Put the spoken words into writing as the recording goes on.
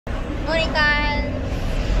Morning guys,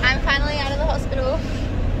 I'm finally out of the hospital.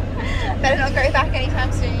 Better not go back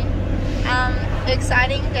anytime soon.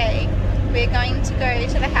 Exciting day. We're going to go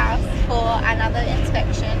to the house for another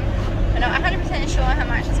inspection. We're not 100% sure how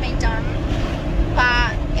much has been done,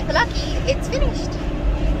 but if we're lucky, it's finished.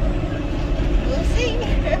 We'll see.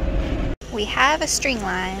 We have a string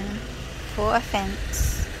line for a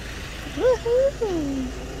fence.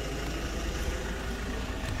 Woohoo!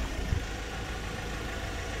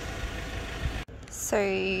 So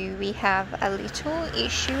we have a little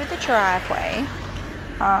issue with the driveway.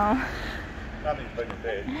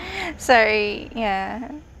 So yeah,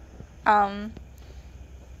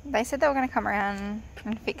 they said they were going to come around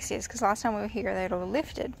and fix this because last time we were here they'd all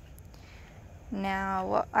lifted. Now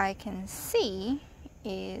what I can see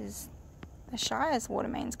is the Shire's water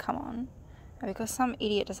mains come on, and because some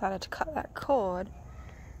idiot decided to cut that cord,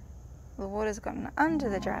 the water's gotten under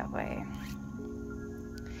the driveway.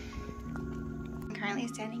 I'm currently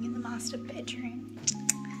standing in the master bedroom.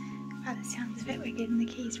 By the sounds of it, we're getting the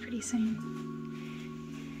keys pretty soon.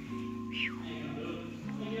 Whew.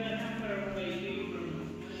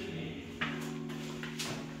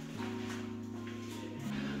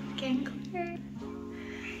 Getting clear.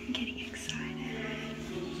 I'm getting excited.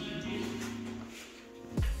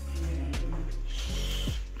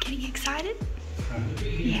 Getting excited?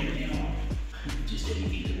 Yeah. Just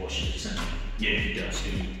didn't need to wash it, so yeah, it does.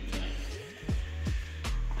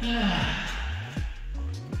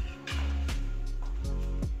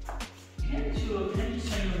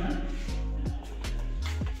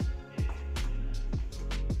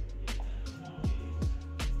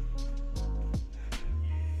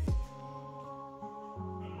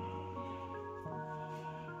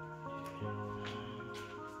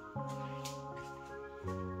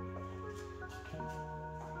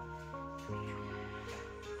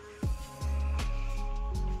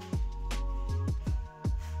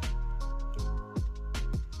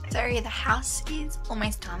 So the house is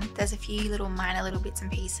almost done. There's a few minor little bits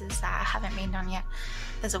and pieces that haven't been done yet.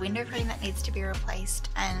 There's a window frame that needs to be replaced,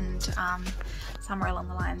 and somewhere along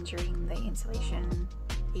the line during the installation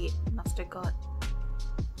it must have got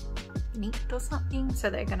nicked or something, so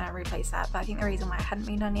they're gonna replace that. But I think the reason why it hadn't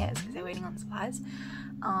been done yet is because they're waiting on supplies.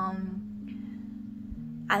 And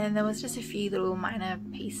then there was just a few little minor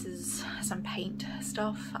pieces, some paint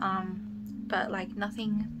stuff, but like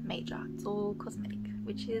nothing major. It's all cosmetic,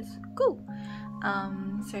 which is cool.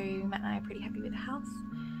 So Matt and I are pretty happy with the house.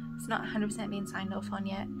 It's not 100% being signed off on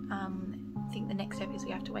yet. I think the next step is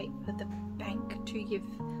we have to wait for the bank to give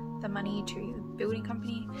the money to the building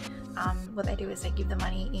company. What they do is they give the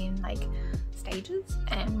money in like stages,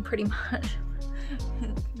 and pretty much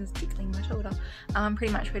it's tickling my shoulder.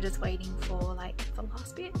 Pretty much we're just waiting for like the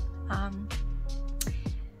last bit.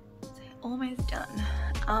 It's almost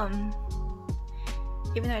done.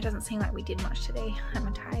 Even though it doesn't seem like we did much today,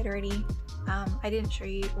 I'm tired already. I didn't show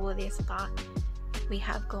you all of this, but we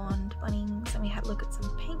have gone to Bunnings and we had a look at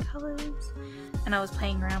some paint colours, and I was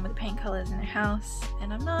playing around with the paint colours in the house,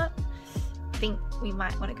 and I think we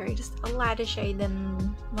might want to go just a lighter shade than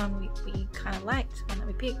one we kind of liked, one that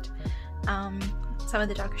we picked. Some of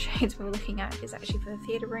the darker shades we were looking at is actually for the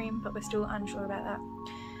theatre room, but we're still unsure about that.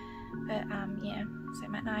 But yeah, so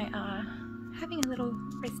Matt and I are having a little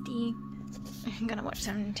resty. I'm gonna watch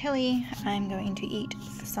some telly. I'm going to eat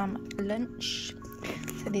some lunch.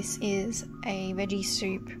 So this is a veggie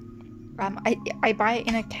soup. I buy it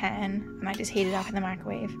in a can and I just heat it up in the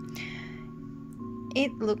microwave.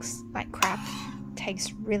 It looks like crap.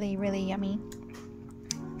 Tastes really, really yummy.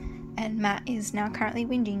 And Matt is now currently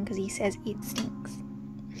whinging because he says it stinks.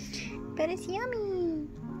 But it's yummy.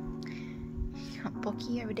 Got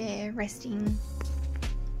Bocky over there resting.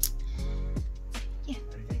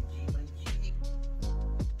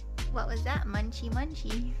 What was that? Munchy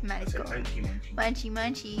munchy. Matt is going. Munchy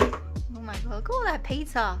munchy. Oh my god, look at all that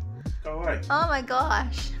pizza. Go away. Oh my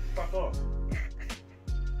gosh. Fuck off.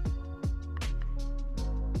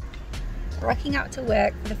 Rocking up to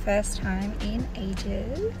work for the first time in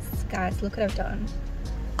ages. Guys, look what I've done.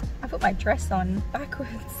 I put my dress on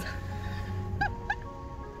backwards.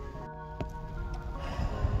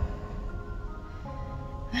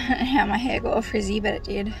 I don't know how my hair got all frizzy, but it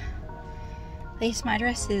did. At least my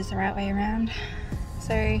dress is the right way around.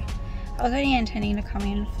 So I was only intending to come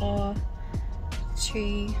in for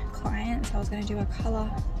 2 clients. I was going to do a colour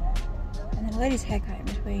and then a lady's haircut in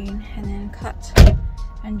between, and then cut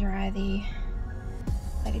and dry the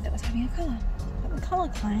lady that was having a colour. But the colour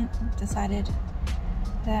client decided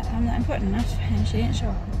that I'm not important enough and she didn't show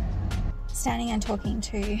up. Standing and talking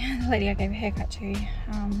to the lady I gave a haircut to,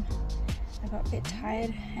 I got a bit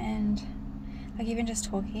tired and Like, even just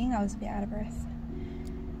talking, I was a bit out of breath.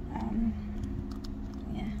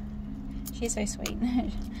 Yeah. She's so sweet.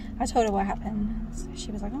 I told her what happened. So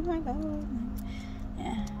she was like, oh my god.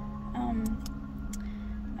 Yeah.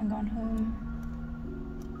 I'm going home.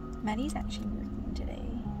 Maddie's actually working today.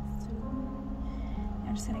 So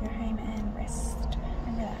I'm just going to go home and rest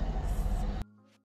and relax.